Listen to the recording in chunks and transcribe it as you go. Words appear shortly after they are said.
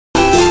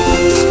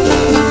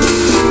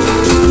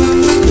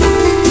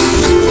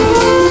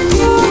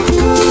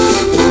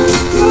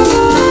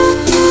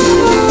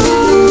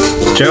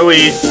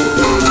Joey,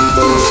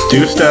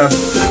 do stuff.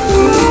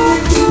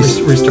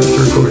 Restart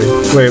the recording.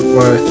 Wait,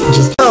 what?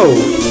 Oh,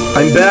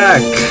 I'm back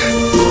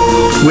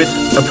with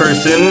a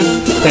person,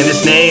 and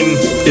his name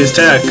is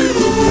Tech.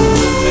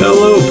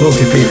 Hello, Poke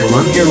People.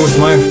 I'm here with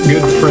my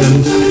good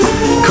friend,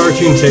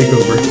 Cartoon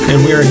Takeover, and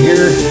we are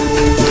here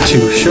to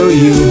show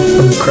you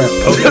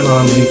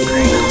Pokemon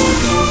LeafGreen.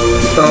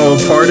 Oh,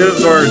 part of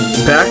our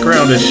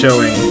background is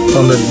showing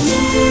on the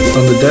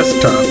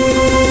desktop.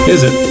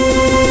 Is it?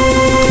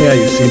 Yeah,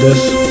 you see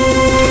this?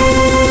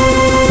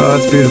 Oh,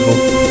 that's beautiful.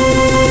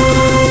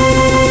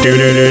 You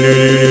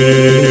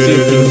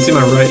can see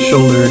my right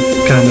shoulder,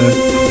 kind of.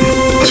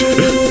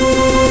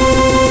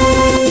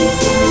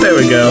 There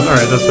we go.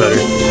 Alright, that's better.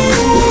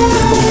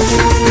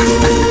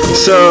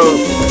 So,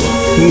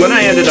 when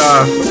I ended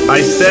off,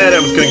 I said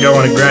I was going to go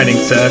on a grinding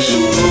sesh,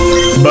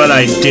 but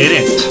I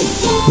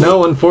didn't.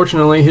 No,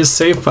 unfortunately, his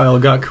save file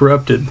got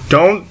corrupted.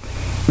 Don't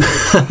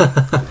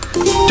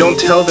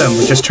tell them.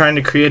 We're just trying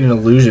to create an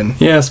illusion.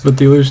 Yes, but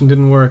the illusion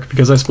didn't work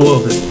because I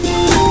spoiled it.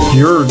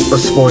 You're a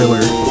spoiler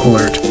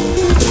alert.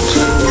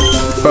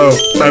 Oh,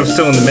 I was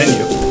still in the menu.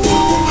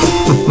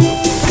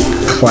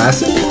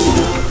 Classic.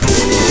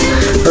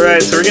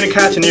 Alright, so we're going to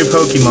catch a new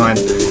Pokemon,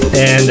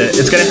 and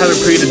it's going to have a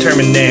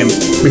predetermined name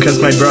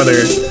because my brother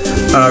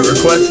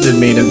requested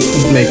me to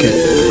make it,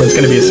 but it's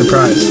going to be a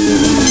surprise.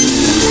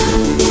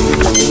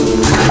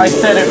 I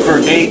set it for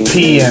 8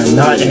 p.m.,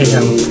 not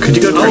a.m. Could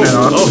you go turn that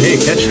off? Oh, hey,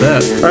 catch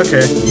that.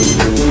 Okay.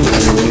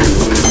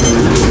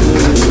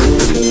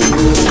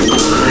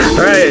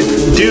 Alright,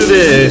 do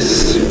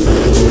this.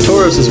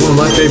 Tauros is one of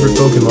my favorite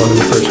Pokemon in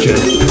the first gen.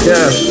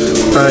 Yeah,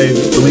 I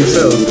believe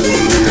so.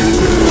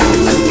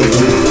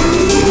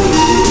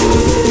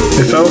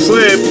 It fell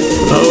asleep.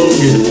 Oh,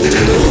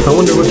 yeah. I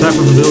wonder what type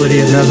of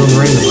ability it has on the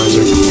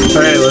Randomizer.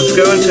 Alright, let's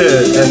go into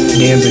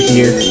Esperanza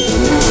here.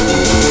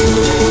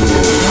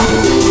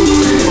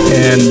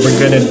 And we're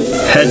gonna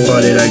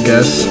headbutt it, I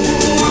guess.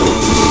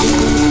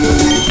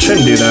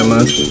 Shouldn't do that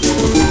much.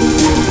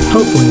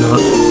 Hopefully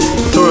not.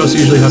 Tauros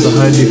usually has a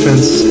high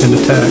defense and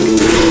attack.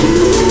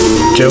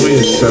 Joey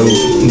is so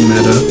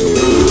meta.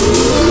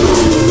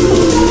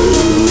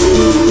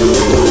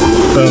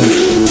 Boom.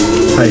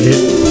 I hit.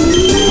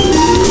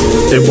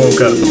 It woke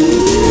up.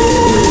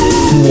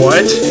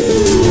 What?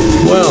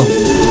 Well,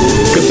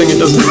 good thing it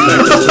doesn't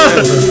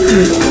affect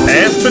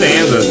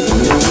Esperanza.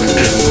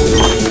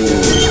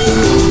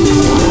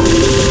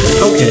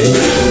 Okay.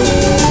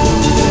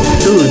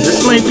 Ooh,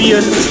 this might be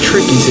a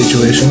tricky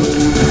situation.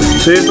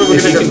 So here's what we're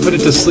If you gonna can put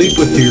it to sleep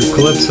with your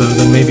Calypso,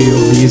 then maybe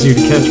it'll be easier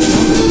to catch.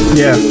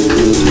 Yeah.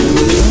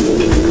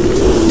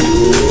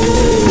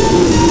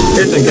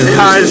 It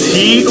has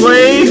Heat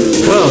Wave?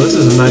 Well, this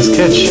is a nice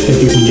catch if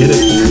you can get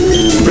it.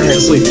 Put it to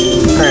sleep.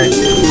 Alright.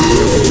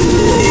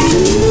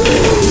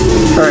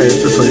 Alright,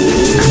 it's asleep.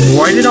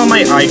 Why did all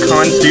my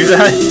icons do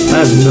that?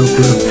 I have no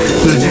clue.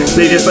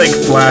 They just like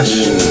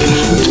flash.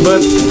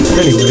 But,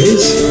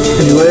 anyways,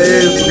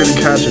 We're gonna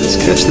catch it. let's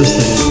catch this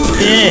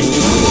thing.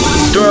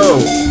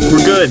 Throw.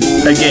 We're good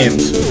at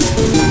games.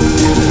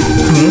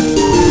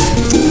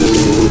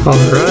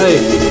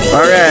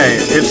 Alright,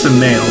 it's a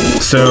male.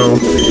 So,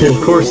 Well,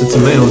 of course it's a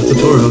male. It's a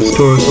Tauros.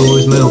 Tauros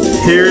always male.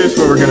 here's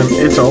what we're gonna...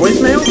 It's always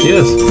male?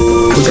 Yes.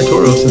 It's a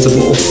Tauros. It's a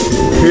bull.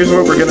 Here's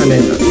what we're gonna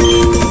name it.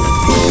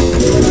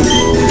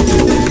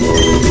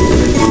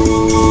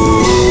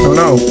 Oh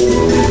no.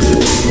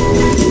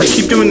 I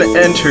keep doing the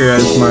enter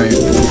as my...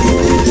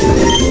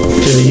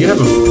 Yeah, you have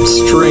a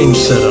strange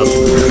setup.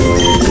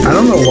 I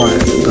don't know why,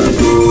 but...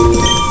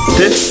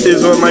 This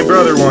is what my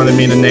brother wanted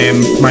me to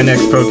name my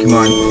next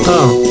Pokemon.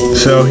 Oh.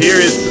 So here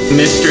is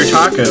Mr.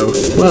 Taco.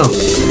 Well.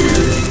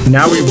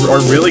 Now we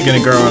are really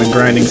gonna go on a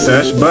grinding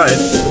sesh, but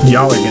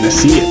y'all are gonna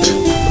see it.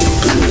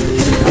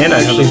 And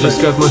I Actually,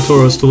 just got my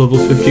Tauros to level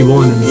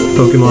 51 in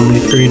Pokemon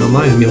LeafGreen on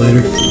my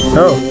emulator.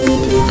 Oh.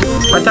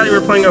 I thought you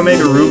were playing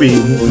Omega Ruby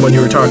when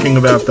you were talking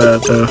about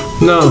that,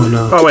 No,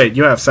 no. Oh wait,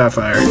 you have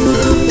Sapphire.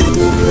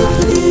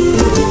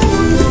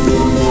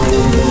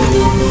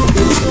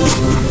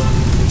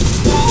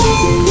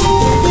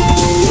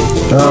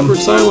 Awkward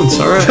silence,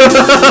 alright.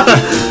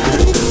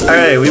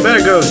 Alright, we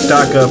better go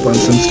stock up on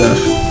some stuff.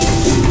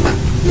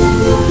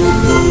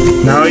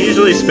 Now, I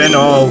usually spend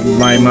all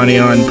my money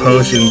on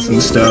potions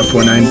and stuff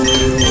when I'm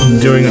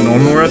doing a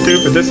normal run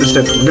through, but this is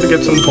different. We're gonna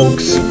get some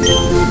pokes.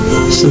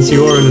 Since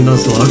you are in a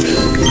Nuzlocke.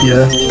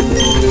 Yeah.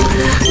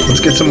 Let's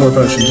get some more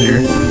potions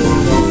here.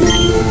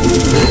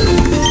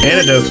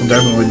 Antidotes will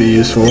definitely be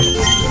useful.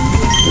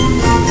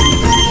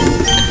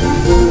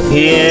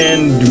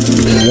 And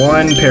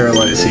one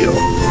paralyze heal.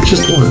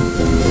 Just one.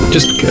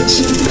 Just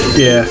because.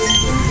 Yeah.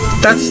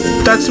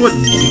 That's what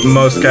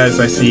most guys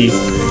I see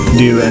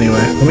do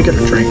anyway. Let me get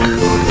a drink.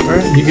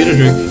 Alright, you get a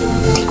drink.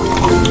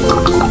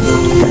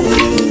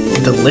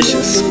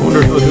 Delicious. I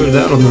wonder how to do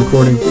that on the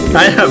recording.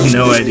 I have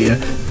no idea.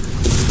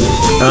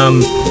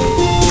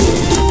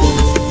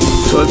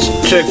 So let's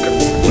check.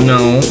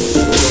 No.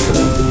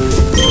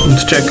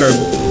 Let's check our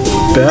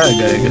bag,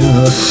 I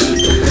guess.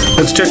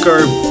 Let's check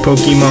our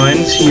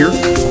Pokemons here.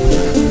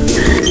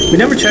 We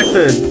never checked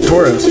the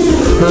Tauros.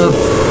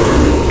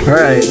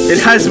 Alright, it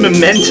has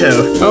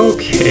Memento.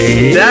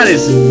 Okay. That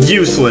is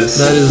useless.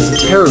 That is a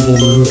terrible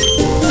move.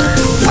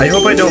 I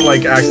hope I don't,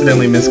 like,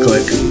 accidentally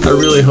misclick. I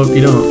really hope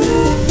you don't.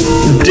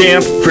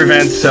 Damp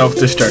prevents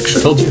self-destruction.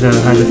 I told you it had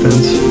a high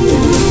defense.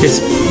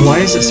 Why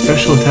is it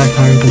special attack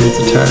higher than its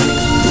attack?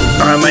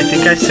 I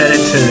think I set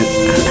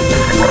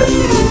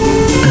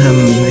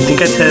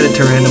it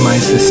to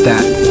randomize the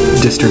stat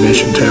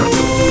distribution too.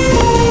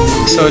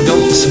 So I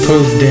don't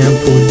suppose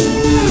Damp would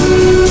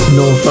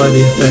nullify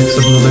the effects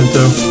of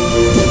Memento.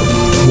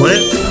 Would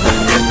it?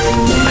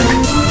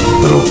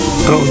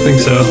 I don't think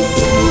so.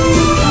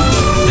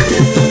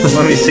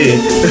 Let me see.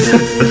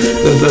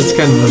 That's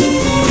kind of a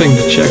thing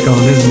to check on,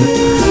 isn't it?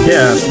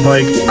 Yeah,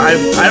 like I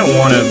don't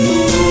want to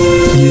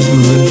use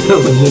Memento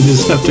and then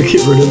just have to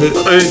get rid of it.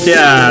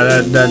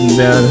 Yeah,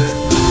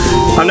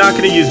 I'm not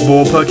going to use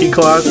Bulbapedia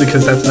clause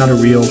because that's not a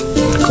real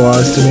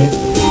clause to me.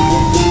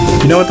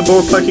 Do you know what the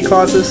Bulbapedia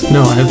clause is?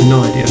 No, I have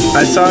no idea.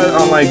 I saw it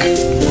on like,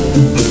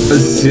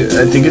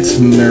 I think it's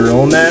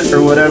MirrorNet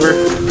or whatever.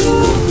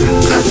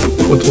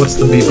 What's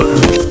the B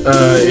button?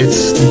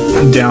 It's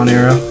down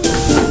arrow.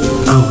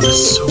 Oh,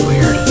 that's so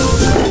weird.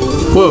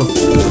 Whoa.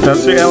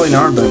 That's the L and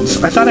R buttons.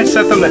 I thought I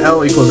set them to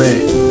L equals A.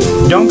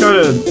 Don't go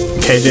to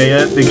KJ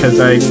yet because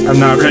I'm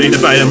not ready to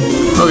fight him.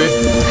 Okay.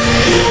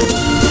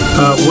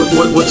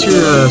 What's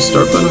your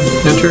start button?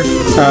 Enter?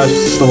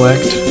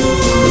 Select.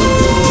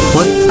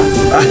 What?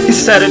 I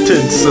set it to,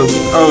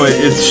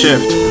 it's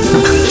shift.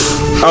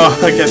 Oh,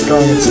 I kept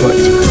going at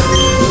select.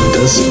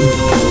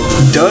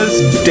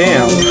 Does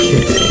down.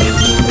 Okay.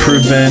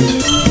 Prevent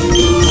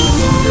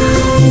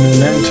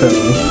Memento.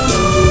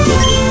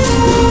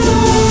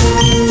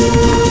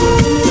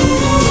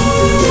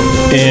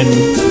 In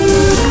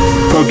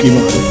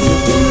Pokemon.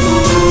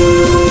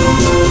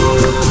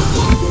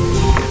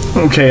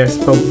 Okay, I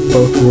spelled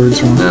both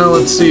words wrong. Now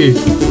let's see.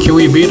 Can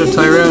we beat a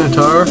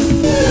Tyranitar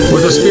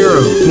with a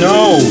Spearow?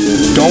 No!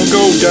 Don't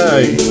go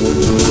die.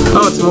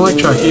 Oh, it's an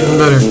Electrike, even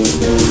better.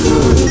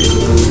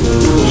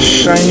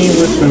 Shiny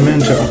with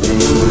Memento.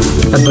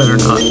 I better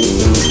not.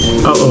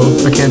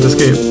 Uh-oh, I can't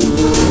escape.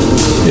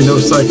 You know,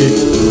 Psychic.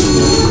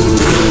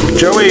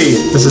 Joey!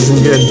 This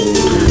isn't good.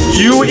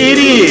 You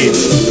idiot!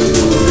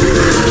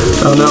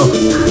 Oh no.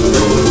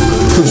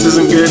 This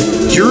isn't good.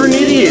 You're an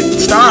idiot!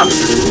 Stop!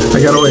 I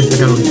got away,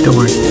 don't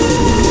worry.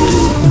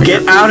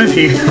 Get out of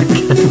here!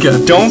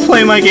 Don't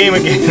play my game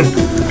again.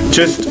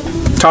 Just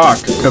talk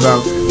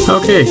about...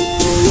 Okay.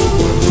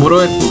 What do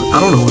I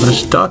don't know what I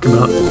should talk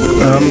about.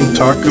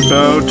 Talk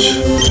about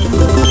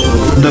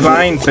the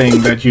vine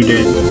thing that you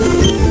did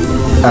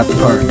at the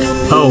park.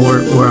 Oh,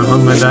 where I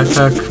hung my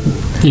backpack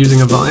using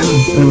a vine?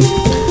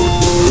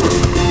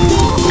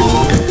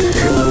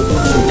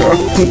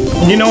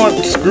 You know what?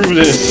 Screw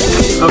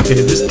this. Okay,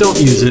 just don't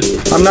use it.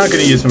 I'm not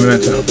gonna use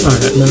Memento.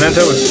 Alright.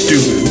 Memento is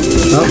stupid.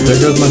 Oh, there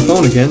goes my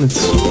phone again.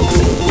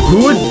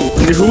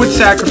 Who would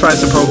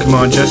sacrifice a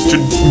Pokemon just to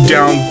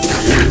down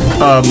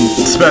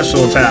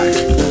special attack?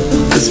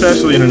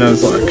 Especially in a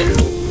Nuzlocke.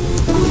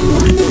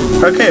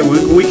 Okay,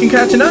 we can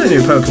catch another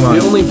new Pokemon.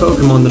 The only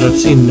Pokemon that I've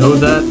seen know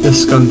that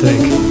is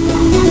Skuntank.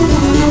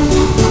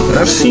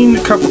 I've seen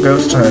a couple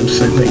ghost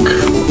types, I think.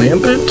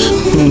 Lampet?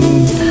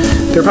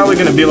 They're probably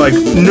gonna be like,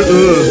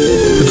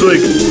 it's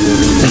like...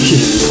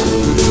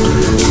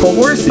 a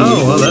horsey.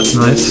 Oh, well, that's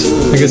nice.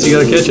 I guess you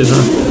gotta catch it,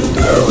 huh?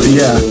 Oh,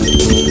 yeah.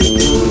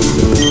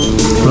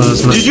 Well,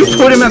 that's nice. Did you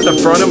put him at the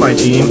front of my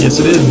team? Yes,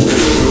 it did.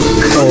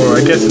 Oh,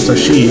 I guess it's a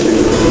she.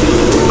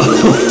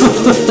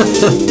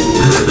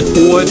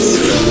 What?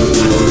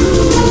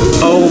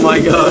 Oh my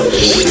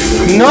gosh.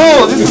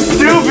 No, this is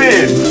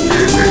stupid!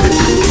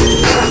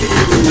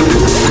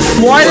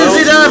 Why does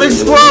it have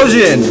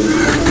explosion?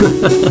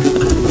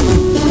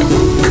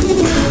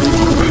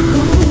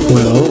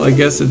 Well, I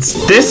guess it's...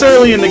 This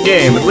early in the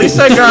game, at least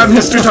I got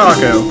Mr.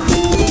 Taco.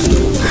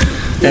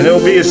 And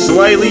it'll be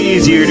slightly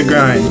easier to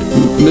grind.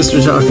 Mr.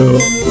 Taco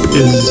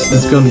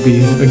is going to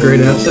be a great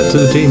asset to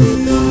the team.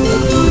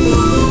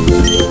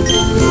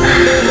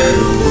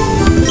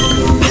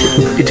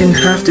 It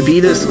didn't have to be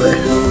this way.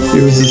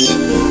 It was a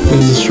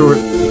short...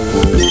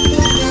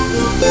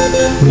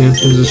 Yeah,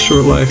 it was a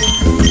short life.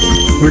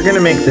 We're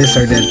gonna make this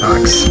our dead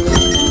box.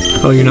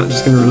 Oh, you're not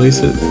just gonna release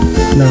it?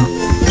 No.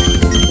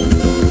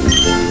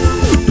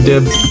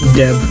 Deb.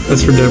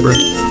 That's for Deborah.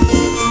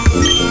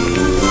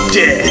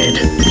 Dead.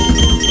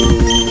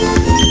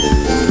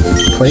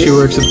 She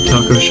works at the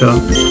taco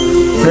shop.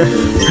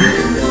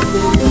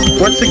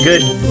 What's a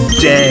good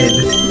dead?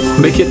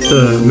 Make it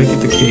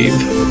the cave.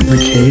 The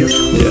cave?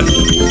 Yeah.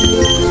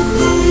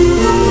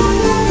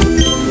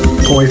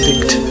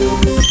 Perfect.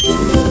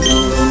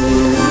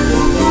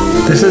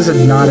 This is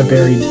not a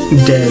very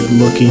dead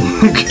looking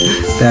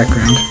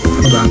background.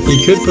 Hold on.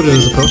 You could put it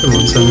as a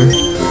Pokemon Center.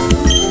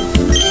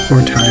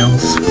 Or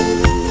tiles.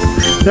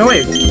 No,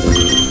 wait.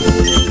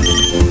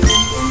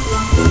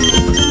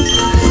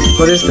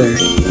 What is there?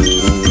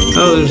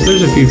 Oh,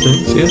 there's a few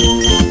things, yeah.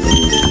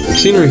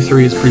 Scenery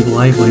 3 is pretty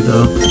lively,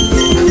 though.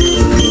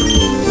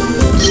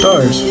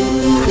 Stars.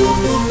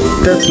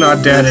 That's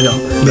not dead at all.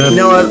 You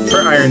know what?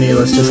 For irony,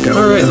 let's just go.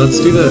 Alright, let's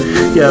do that.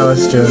 Yeah,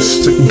 let's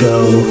just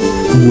go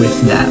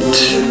with that.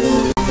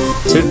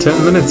 That's it,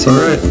 10 minutes,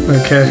 alright.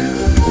 Okay.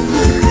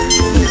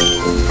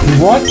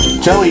 What?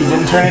 Joey, you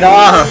didn't turn it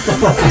off.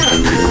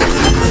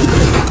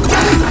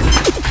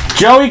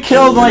 Joey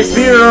killed my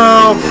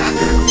Spearow.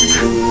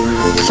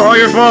 It's all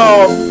your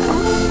fault.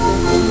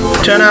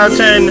 10 out of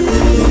 10.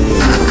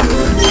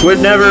 Would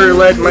never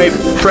let my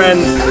friend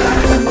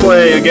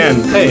play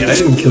again. Hey, I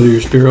didn't kill your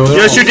Spearow at all.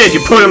 Yes, you did.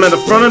 You put him at the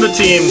front of the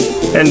team,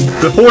 and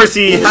the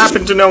horsey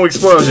happened to know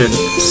explosion.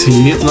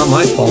 See, it's not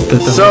my fault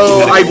that the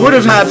So I would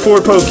have had 4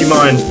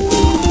 Pokemon.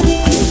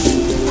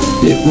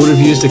 It would have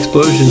used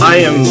explosion. I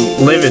am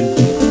livid.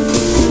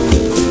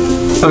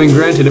 I mean,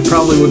 granted, it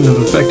probably wouldn't have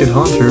affected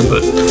Haunter,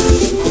 but...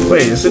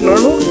 Wait, is it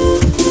normal?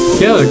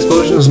 Yeah,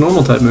 explosion is a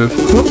normal type move.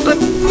 Well,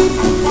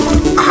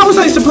 how was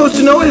I supposed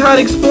to know it had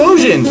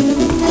explosion?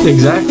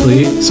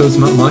 Exactly, so it's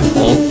not my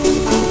fault.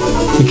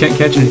 You can't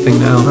catch anything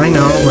now. I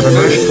know, but a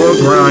nice slow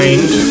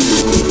grind.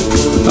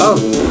 Oh!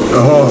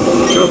 Oh.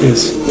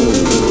 Tropius.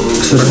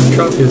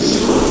 Tropius.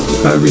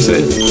 However you say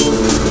it.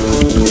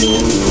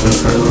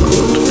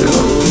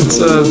 Let's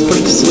put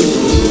it to sleep,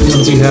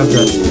 since you have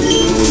that.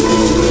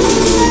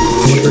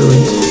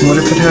 What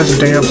if it has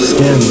damp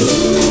skin?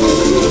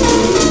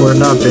 Or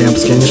not damp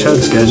skin, shed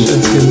skin.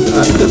 Shed skin.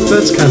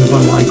 That's kind of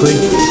unlikely,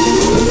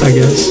 I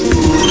guess.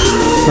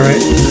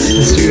 Alright,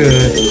 let's do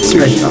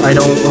I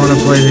don't want to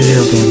play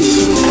video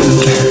games.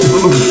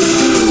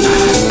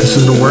 This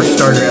is the worst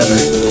starter ever.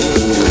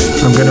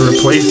 I'm gonna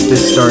replace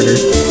this starter.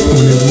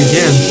 Whenever we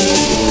can.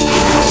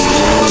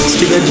 It's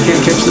too bad you can't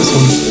catch this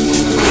one.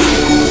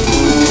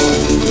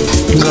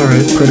 It's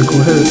alright. Critical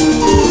hit.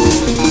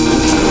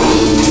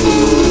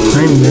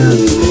 I'm mad.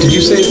 Did you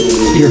say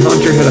your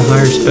Haunter had a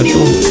higher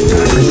special?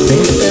 I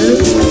think it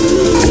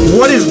did.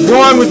 What is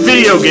wrong with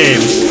video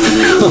games?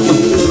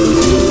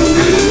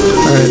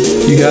 Alright,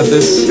 you got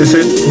this.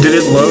 Did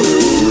it loaf?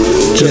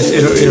 Yes,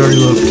 it already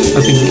loafed.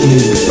 I think you can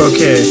use it.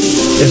 Okay.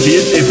 If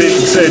it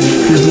said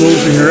he's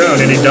loafing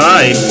around and he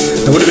died,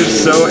 I would have been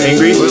so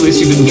angry. Well, at least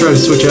you didn't try to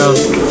switch out.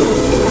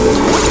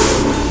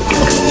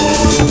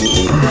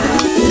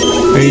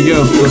 There you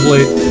go, level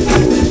 8.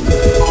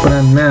 But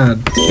I'm mad.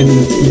 And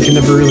you can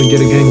never really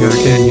get a Gengar,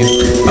 can you?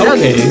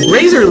 Okay.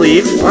 Razor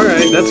Leaf.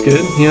 Alright, that's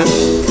good. Yeah.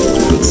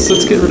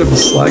 Let's get rid of a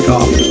Slag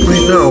off. I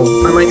know.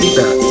 I might need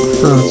that.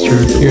 Oh, that's true.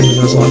 You're in the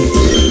Nuzlocke.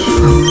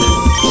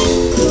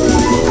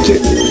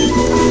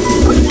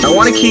 I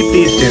want to keep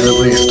these two at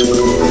least.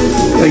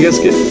 I guess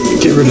get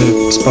rid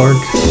of Spark.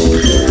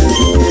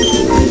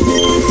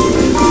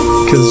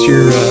 Because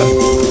your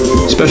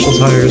special's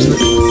higher, isn't it?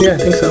 Yeah, I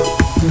think so.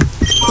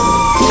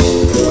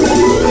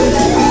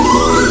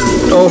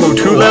 Oh,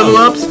 2 level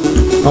ups?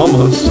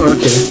 Almost.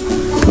 Okay.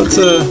 Let's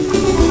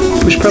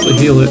we should probably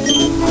heal it.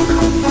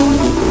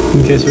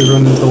 In case we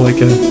run into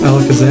like a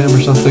Alakazam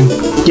or something.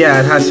 Yeah,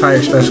 it has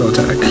higher special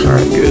attack.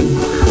 Alright, good.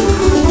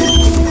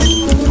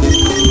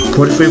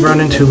 What if we run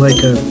into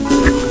like a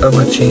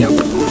Machamp?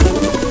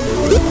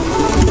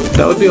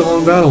 That would be a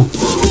long battle.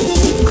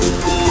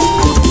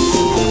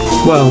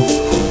 Well,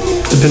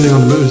 depending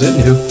on the moves it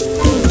knew.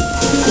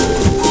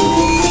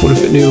 What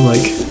if it knew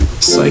like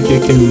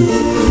Psychic and...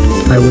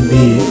 I would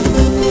be...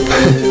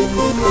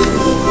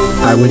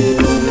 I would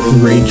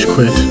rage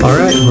quit.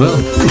 Alright, well.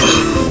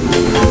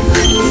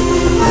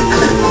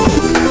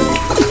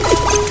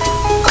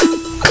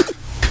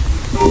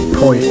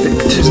 Perfect.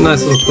 There's a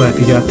nice little clap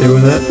you got there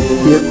with that.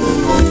 Yep.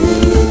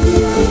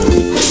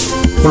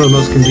 One of the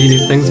most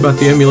convenient things about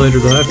the emulator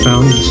that I've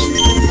found is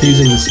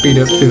using the speed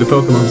up through the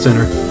Pokemon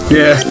Center.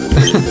 Yeah.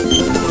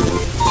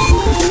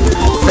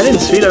 I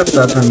didn't speed up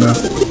that time though.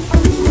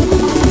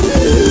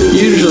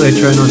 Usually I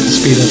try not to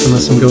speed up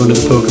unless I'm going to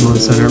the Pokemon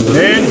Center, but...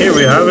 And here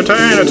we have a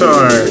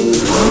Tyranitar!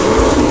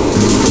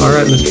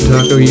 Alright, Mr.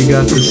 Taco, you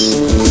got this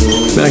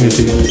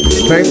magnitude.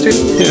 Magnitude?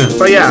 Yeah.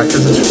 Oh yeah,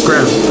 because it's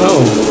ground.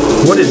 Oh.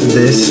 What is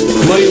this?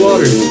 Muddy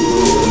water.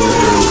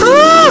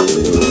 Ah!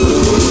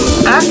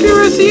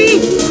 Accuracy!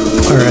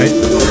 Alright,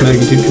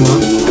 magnitude, come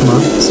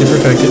on, super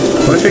effective.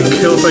 What if it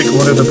kills like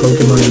one of the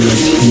Pokemon in my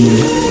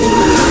team?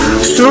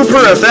 Super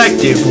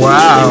effective,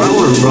 wow! I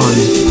want to run.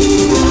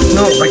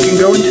 No, I can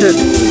go into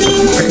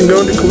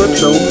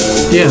Calypso.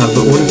 Yeah,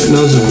 but what if it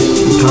knows a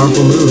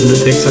powerful move and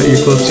it takes out your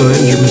Calypso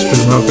and your Mr.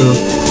 Taco?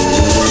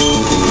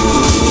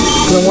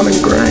 I want to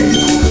grind.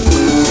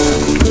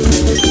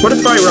 What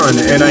if I run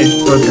and I...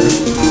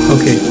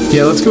 Okay,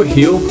 yeah, let's go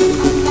heal.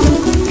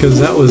 Because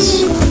that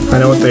was... I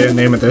know what the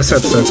name of this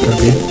episode's going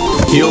to be.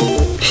 Heal?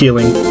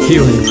 Healing.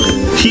 Healing.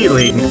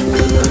 Healing.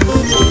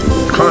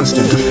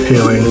 Constant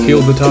healing.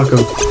 Heal the taco.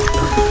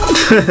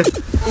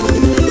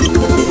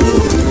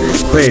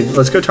 Wait,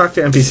 let's go talk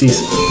to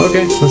NPCs.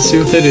 Okay, let's see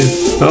what they do.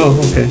 Oh,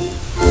 okay.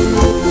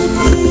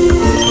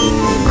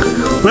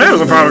 There's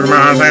a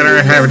Pokemon Center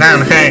and have it down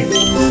the hang.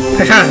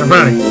 I got some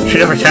money. She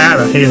never had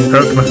a healing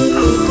Pokemon.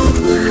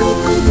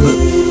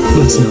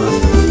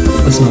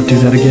 Let's not do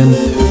that again.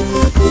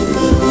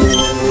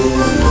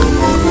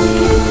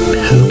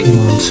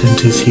 Pokemon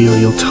Center's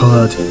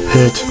Heliotard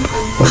hit.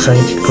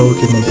 authentic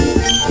Pokemon.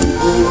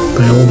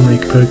 They all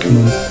make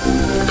Pokemon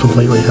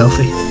completely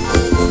healthy.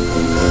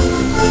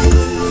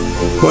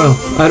 Well,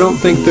 I don't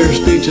think their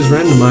speech is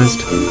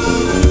randomized.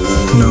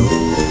 No,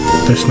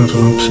 there's not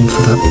an option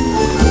for that.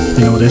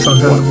 You know what is on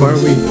randomized? Why are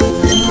we...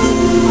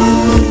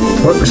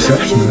 What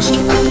receptionist?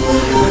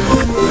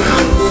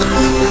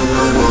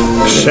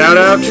 Shout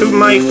out to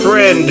my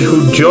friend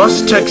who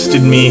just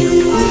texted me.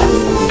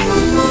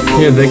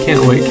 Yeah, they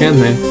can't wait, can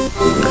they?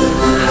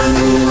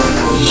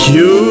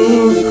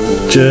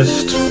 You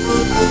just...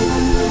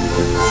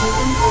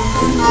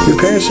 Your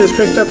parents just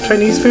picked up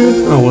Chinese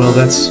food? Oh well,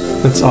 that's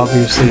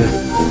obviously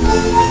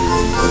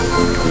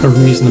a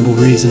reasonable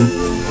reason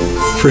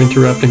for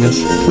interrupting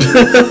us.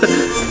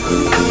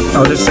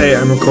 I'll just say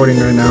I'm recording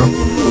right now.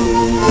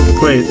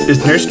 Wait, is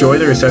Nurse Joy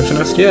the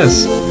receptionist?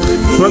 Yes.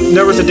 Well,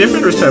 there was a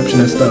different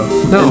receptionist though.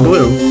 No. In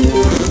blue.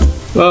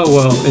 Oh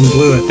well, in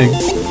blue I think.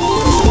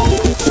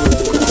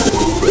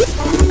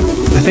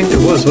 I think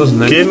there was, wasn't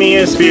there? Give me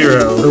a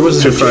Spearow. Or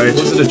was it to fight?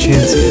 Was it a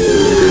Chansey?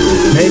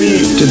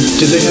 Maybe.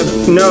 Did they have...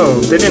 No,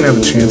 they didn't have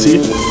a Chansey.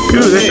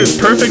 Ooh, this is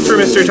perfect for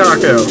Mr.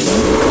 Taco.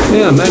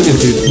 Yeah,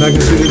 Magnitude.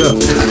 Magnitude it up.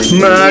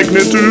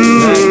 Magnitude!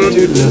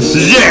 Magnitudeness.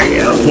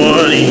 Yeah,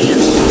 buddy!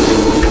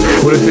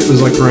 What if it was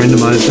like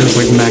randomized and it was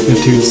like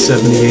Magnitude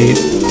 78?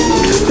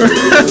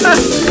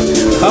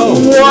 Oh.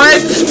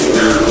 What?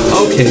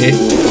 Okay.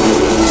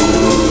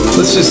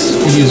 Let's just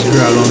use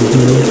Groudon's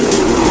move.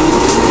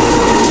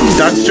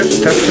 That's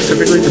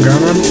specifically for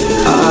Groudon?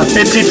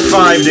 It did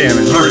 5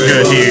 damage. We're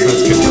good here.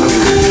 That's good.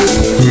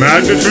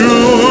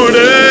 Magnitude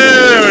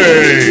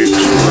 8!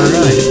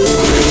 Alright.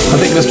 I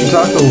think Mr.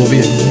 Taco will be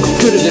a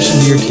good addition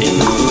to your team.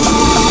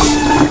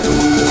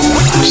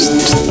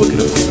 Just look at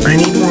him. I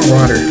need more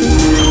water.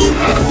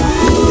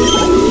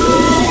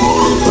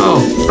 Oh.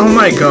 Oh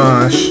my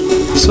gosh.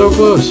 So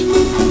close.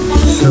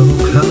 So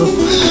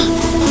close.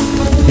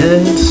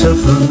 Yeah, it's so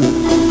fun.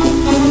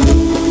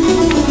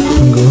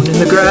 I'm going in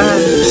the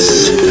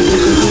grass.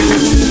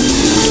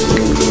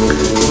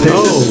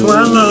 There's a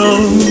swallow.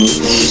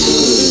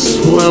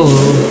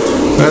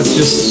 Swallow. That's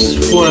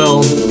just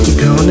swell.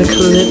 Going to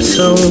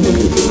Calypso.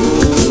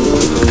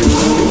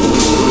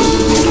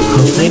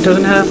 Hopefully it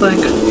doesn't have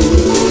like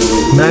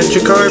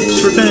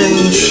Magikarp's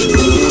revenge.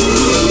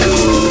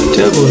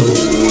 Tableau.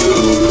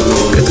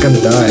 It's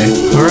gonna die.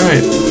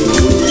 Alright.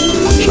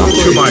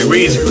 To my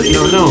razor leaf.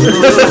 No.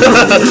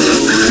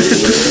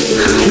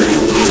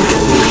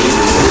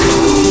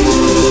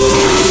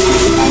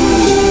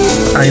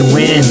 I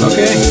win.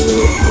 Okay.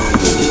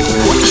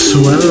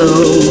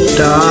 Swallow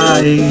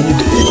died.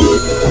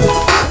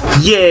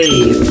 Yay!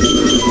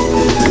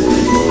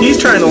 He's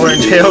trying to learn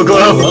Tail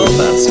Glow. Well,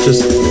 that's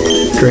just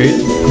great.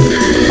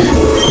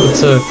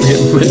 Let's forget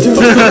Memento.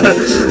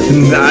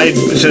 I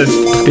just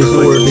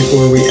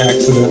before we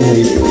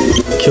accidentally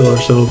kill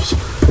ourselves.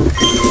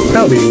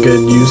 That'll be a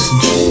good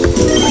usage.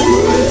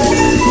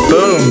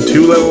 Boom!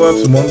 2 level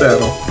ups in 1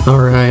 battle.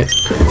 Alright.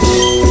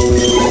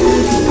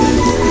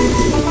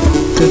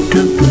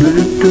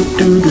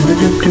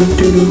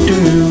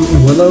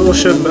 What level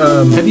should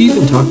have you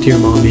even talked to your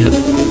mom yet?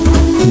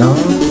 No.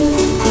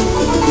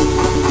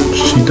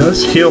 She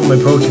does heal my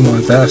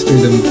Pokemon faster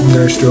than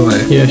Nurse Joy.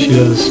 Yeah, she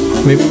does.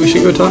 Maybe we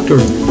should go talk to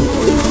her.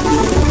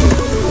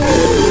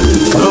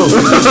 Oh.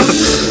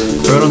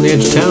 Right on the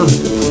edge of town.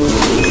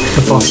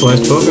 A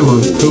fossilized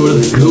Pokemon. Who would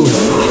have thought?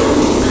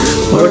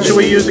 What should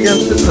we use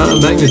against it?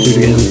 Magnitude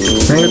again.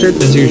 Magnitude?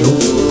 As usual.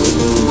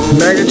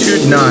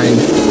 Magnitude 9.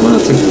 Well,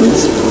 that's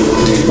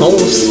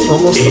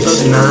almost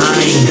It's 9.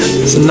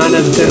 It's a 9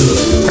 out of 10.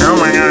 Oh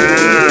my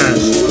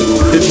gosh.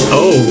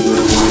 Oh.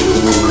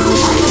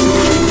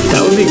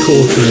 That would be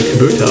cool for the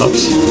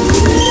Kabutops.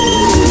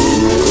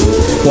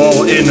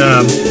 Well, in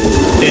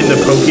the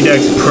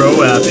Pokédex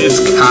Pro app, it's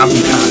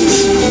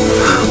Kabutops.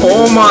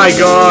 Oh my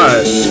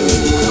gosh.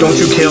 Don't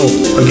you kill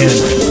again.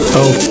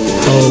 Oh.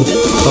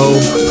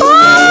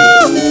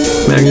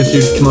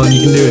 Magnitude, come on,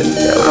 you can do it.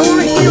 I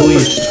want to heal.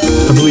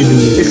 I believe in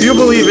you. If you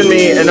believe in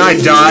me and I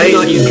die... Do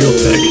not use Drill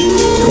Peck.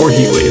 Or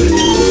Heat Wave.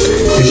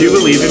 If you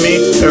believe in me,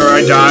 or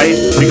I die,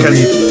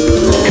 because...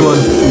 Come on.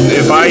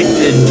 If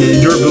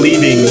you're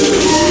believing...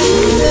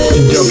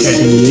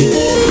 Okay.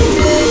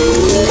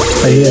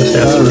 Yes,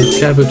 that's where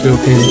Kabuto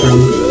came from.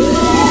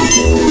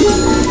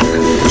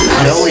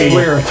 I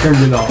swear I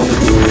turned it off.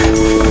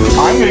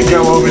 I'm gonna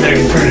go over there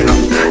and turn it off.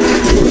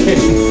 Okay.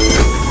 You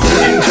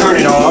didn't turn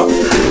it off.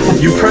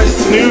 You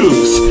pressed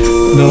snooze.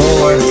 No,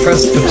 I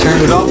pressed the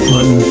turn it off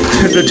button.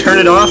 The turn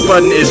it off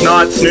button is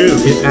not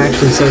snooze. It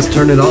actually says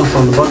turn it off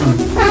on the button.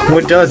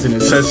 What doesn't?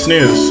 It says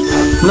snooze.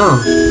 No,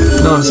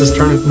 it says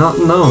turn it. No.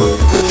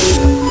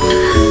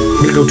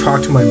 I'm gonna go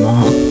talk to my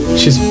mom.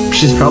 She's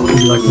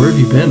probably like, where have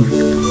you been?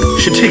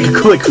 Should take a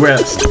quick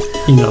rest.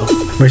 You know.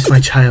 Where's my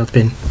child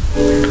been?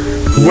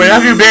 Where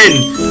have you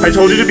been? I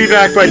told you to be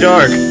back by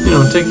dark. You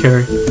know, take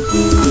care.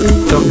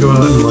 Don't go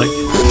out and like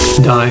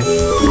die.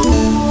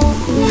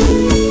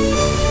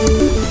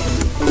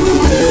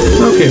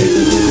 Okay.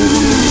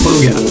 What do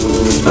we got?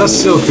 That's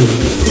Silcoon.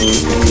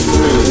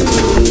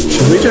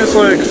 Should we just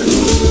like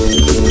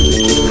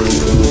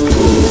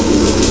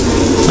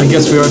I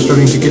guess we are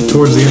starting to get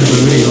towards the end of the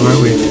video,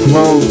 aren't we?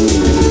 Well,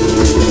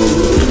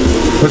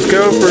 let's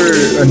go for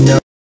another.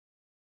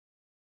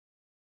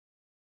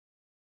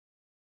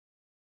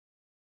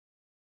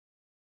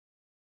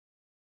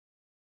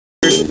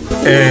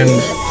 And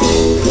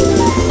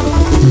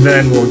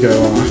then we'll go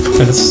off.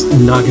 That's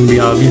not going to be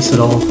obvious at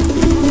all.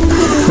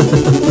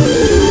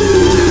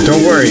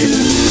 Don't worry.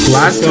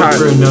 Last time.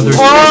 For another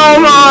oh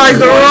my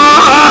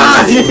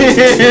god!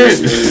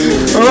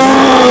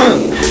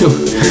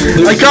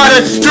 I got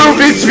a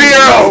stupid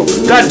Spearow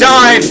that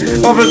died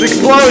of his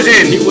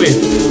explosion! Wait.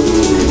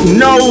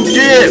 No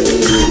dip!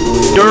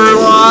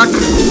 Durlock!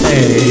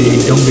 Hey,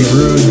 don't be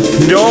rude.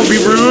 Don't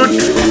be rude!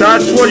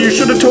 That's what you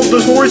should have told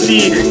this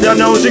horsey that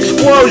knows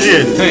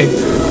explosion! Hey,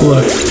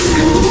 look.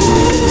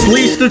 At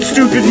least the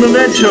stupid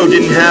memento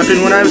didn't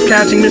happen when I was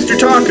catching Mr.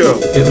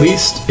 Taco. At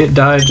least it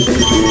died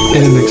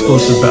in an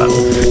explosive battle.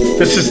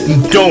 This is...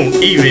 don't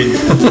even.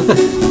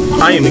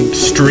 I am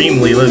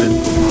extremely livid.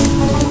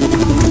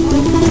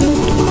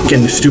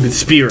 Getting the stupid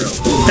Spearow.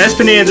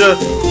 Espinanza!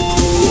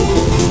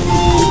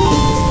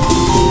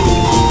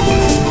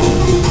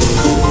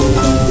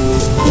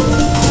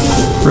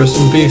 Rest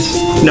in peace.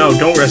 No,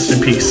 don't rest in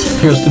peace.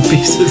 Rest in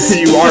pieces.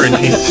 You are in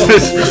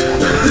pieces.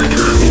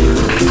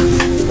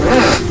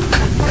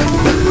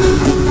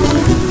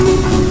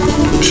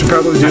 Should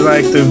probably do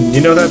like the, you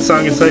know that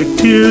song? It's like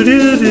do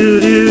do do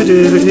do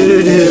do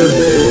do do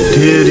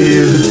do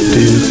do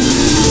do.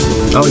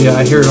 Oh yeah,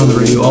 I hear it on the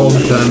radio all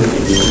the time.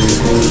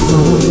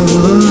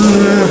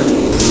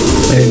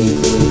 And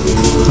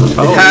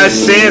it has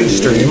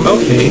Sandstream.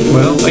 Okay,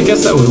 well, I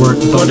guess that would work.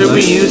 What did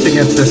we use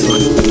against this one?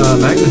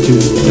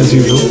 Magnitude, as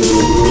usual.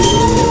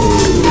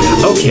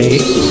 Okay.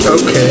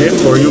 Okay,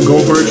 or you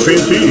go for extreme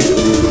speed.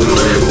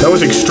 That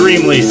was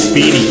extremely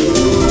speedy.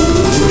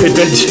 It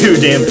did 2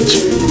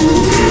 damage.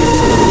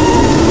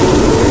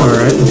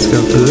 Alright, let's go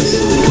for this.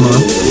 Come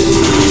on.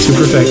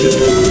 Super effective.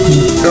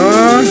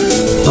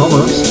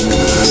 Almost.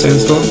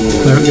 Sandstorm.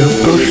 There we go.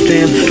 Go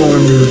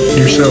Sandstorm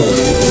yourself.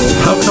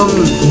 How come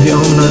the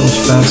Omanyte was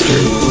faster?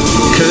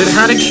 Because it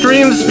had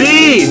extreme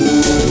speed!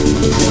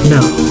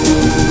 No.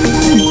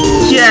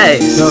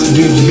 Yes! No,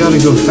 dude, you gotta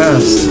go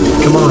fast.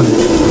 Come on.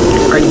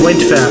 I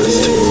went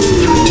fast.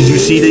 Did you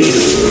see these?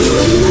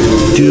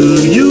 Do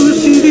you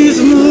see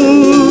these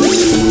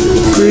moves?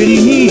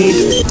 Pretty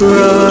neat,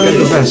 right? Gotta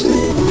go fast.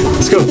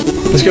 Let's go.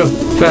 Let's go.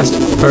 Fast.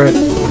 Alright.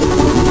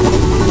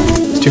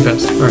 It's too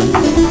fast. Alright.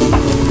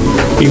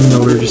 Even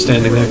though we were just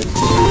standing there.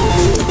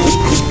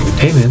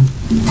 Hey man.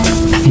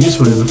 You just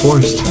went in the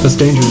forest. That's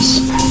dangerous.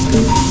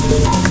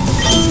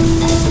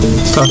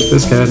 Let's talk to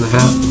this guy in the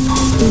hat.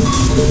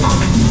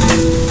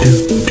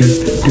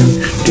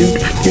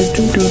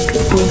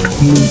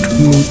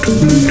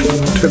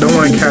 I don't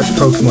want to catch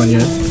Pokemon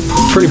yet.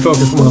 Pretty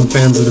Pokemon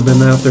fans that have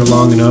been out there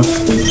long enough.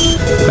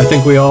 I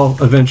think we all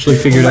eventually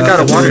figured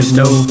out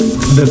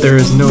that there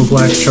is no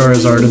Black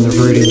Charizard in the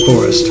Viridian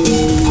Forest.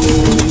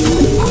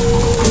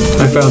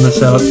 I found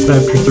this out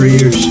after 3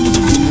 years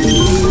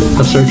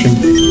of searching.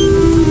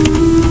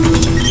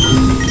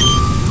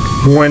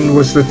 When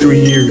was the 3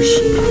 years?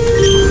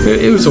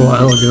 It was a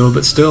while ago,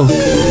 but still.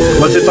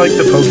 Was it like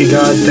the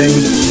Pokegod thing?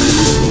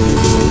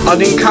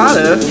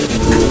 Adinkata?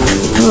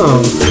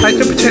 Oh. I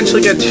could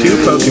potentially get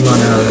 2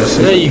 Pokemon out of this.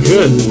 Yeah, you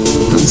could.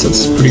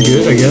 That's pretty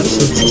good, I guess.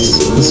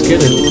 Let's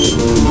get it.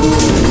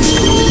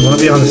 I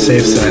want to be on the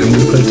safe side. I'm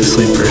going to put it to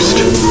sleep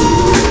first.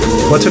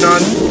 What's a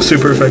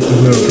non-super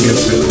effective move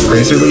against it?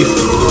 Razor Leaf?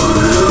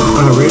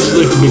 Razor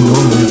Leaf would be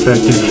normally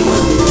effective.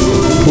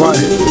 Why?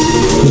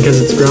 Because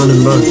it's ground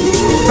and bug.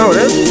 Oh,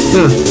 it is?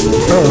 Yeah.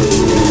 Oh.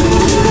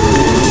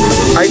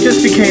 I just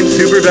became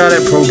super bad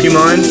at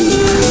Pokemon.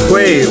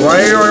 Wait,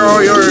 why are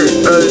all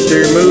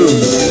their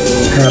moves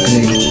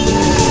happening?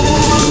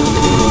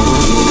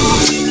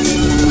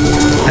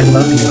 I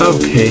love you.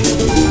 Okay.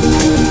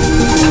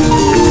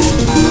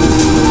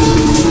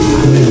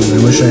 Man, I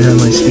wish I had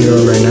my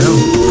Spearow right now.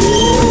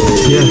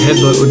 Yeah,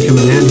 Headbutt would come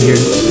in handy here.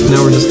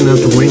 Now we're just gonna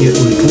have to wing it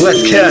with...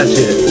 Let's catch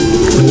it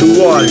with the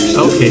water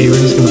stone. Okay,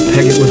 we're just gonna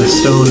peg it with a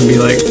stone and be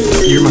like,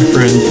 you're my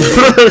friend.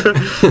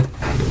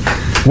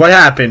 What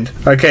happened?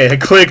 Okay, I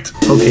clicked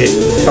Okay.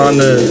 on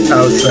the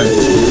outside.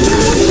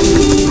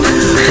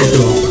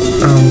 Pokeball.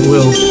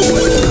 Will.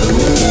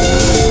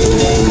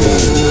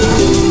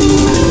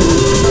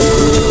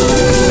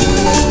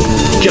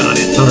 Got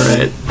it.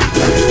 Alright.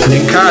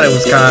 Ninkata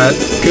was caught.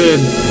 Good.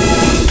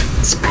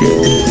 It's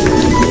good.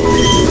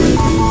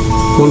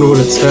 Wonder what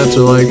its stats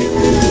are like.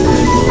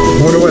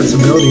 Wonder what its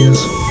ability is.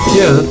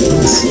 Yeah,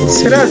 let's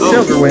see. It has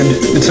Silver Wind.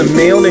 It's a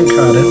male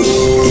Ninkata.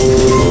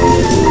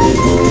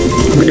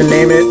 I'm gonna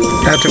name it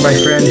after my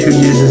friend who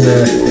uses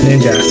a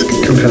Ninjask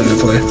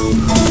competitively.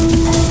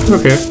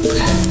 Okay.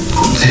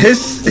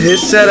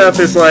 His setup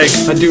is like,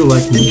 I do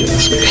like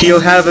Ninjask. he'll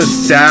have a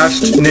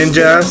sashed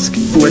Ninjask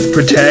with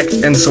Protect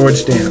and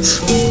Swords Dance.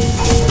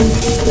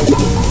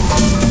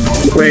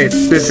 Wait,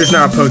 this is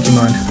not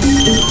Pokemon.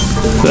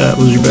 That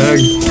was your bag.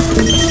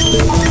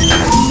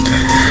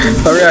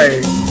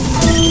 Alright.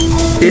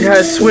 It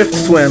has Swift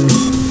Swim.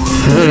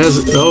 It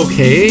has,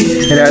 okay.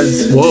 It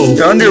has Whoa.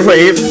 Thunder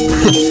Wave,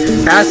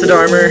 Acid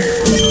Armor,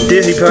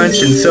 Dizzy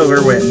Punch, and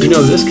Silver Wind. You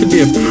know, this could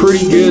be a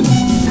pretty good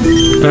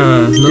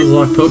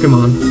Nuzlocke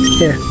Pokemon.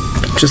 Yeah,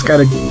 just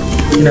gotta,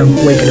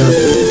 wake it up.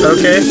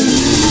 Okay.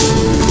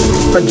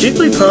 A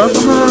Jigglypuff?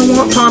 Oh, I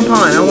want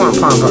Pompon. I want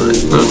Pompon.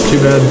 Oh, too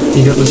bad.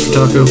 You got Mr.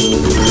 Taco.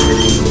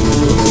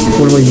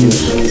 What do I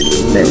use?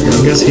 There we go.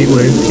 I guess Heat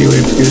Wave. Heat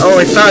Wave's good. Oh,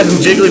 I thought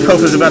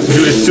Jigglypuff was about to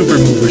do a super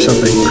move or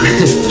something.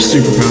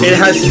 Super power. It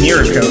has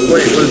Mirror Coat.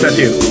 Wait, what does that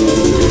do?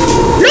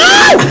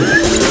 No!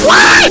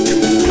 What?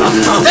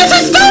 This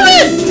is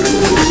stupid!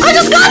 I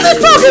just got this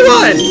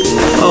Pokemon!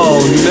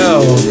 Oh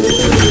no.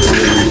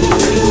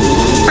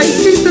 I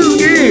hate this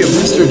game.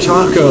 Mr.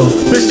 Taco.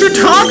 Mr.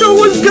 Taco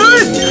was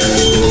good!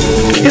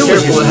 Be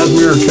careful, it has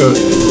Mirror Coat.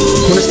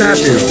 What does that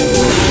do?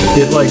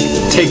 It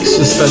takes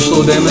the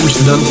special damage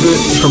done to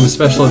it from a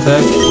special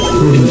attack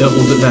and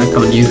doubles it back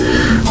on you.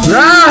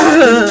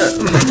 Ah!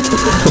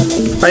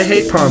 I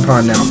hate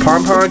Pompon now.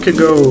 Pompon could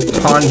go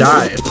Pond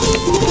Dive.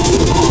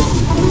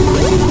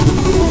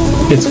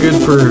 It's good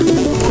for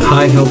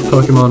high health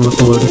Pokemon with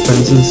low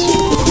defenses.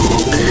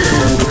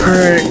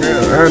 Alright,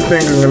 I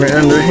think I'm gonna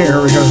end it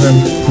here because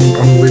I'm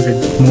livid.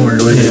 More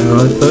livid. Yeah,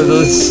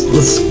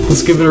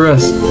 let's give it a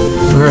rest.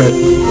 Alright.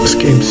 This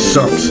game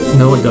sucks.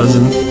 No, it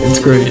doesn't. It's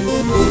great.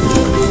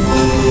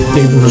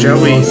 Even though you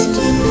lost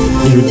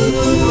your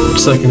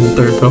second and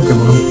third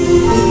Pokemon.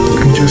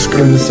 I just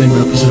got in the same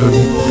episode.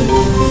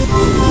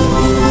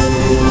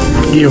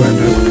 You end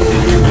it.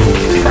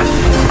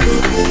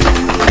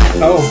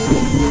 Oh.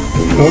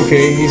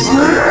 Okay,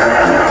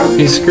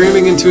 he's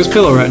screaming into his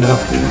pillow right now.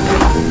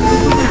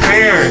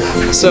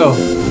 So,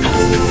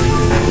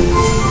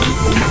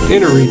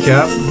 in a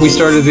recap, we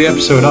started the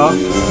episode off.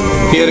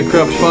 He had a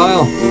corrupt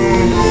file,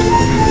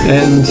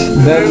 and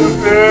then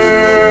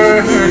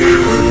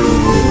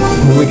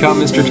we caught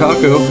Mr.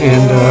 Taco,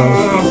 and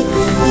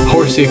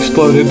Horsey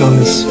exploded on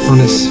his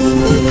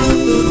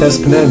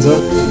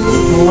Espinanza.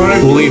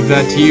 We'll leave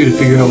that to you to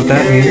figure out what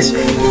that means.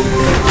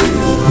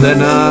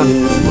 Then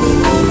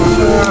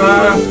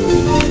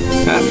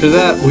after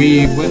that,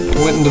 we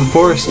went into the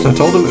forest. I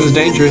told him it was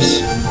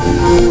dangerous.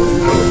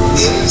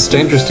 It's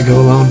dangerous to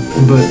go alone,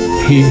 but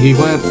he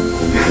went.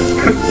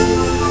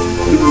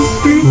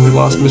 And we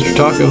lost Mr.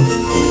 Taco.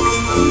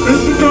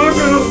 Mr.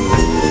 Taco!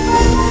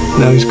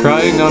 Now he's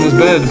crying on his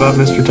bed about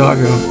Mr.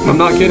 Taco. I'm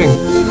not kidding.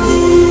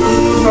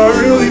 Oh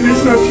really?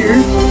 There's no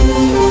tears?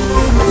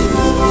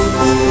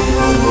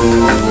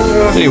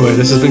 Anyway,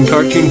 this has been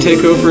Cartoon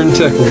Takeover and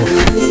Tech Wolf.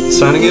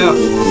 Signing out.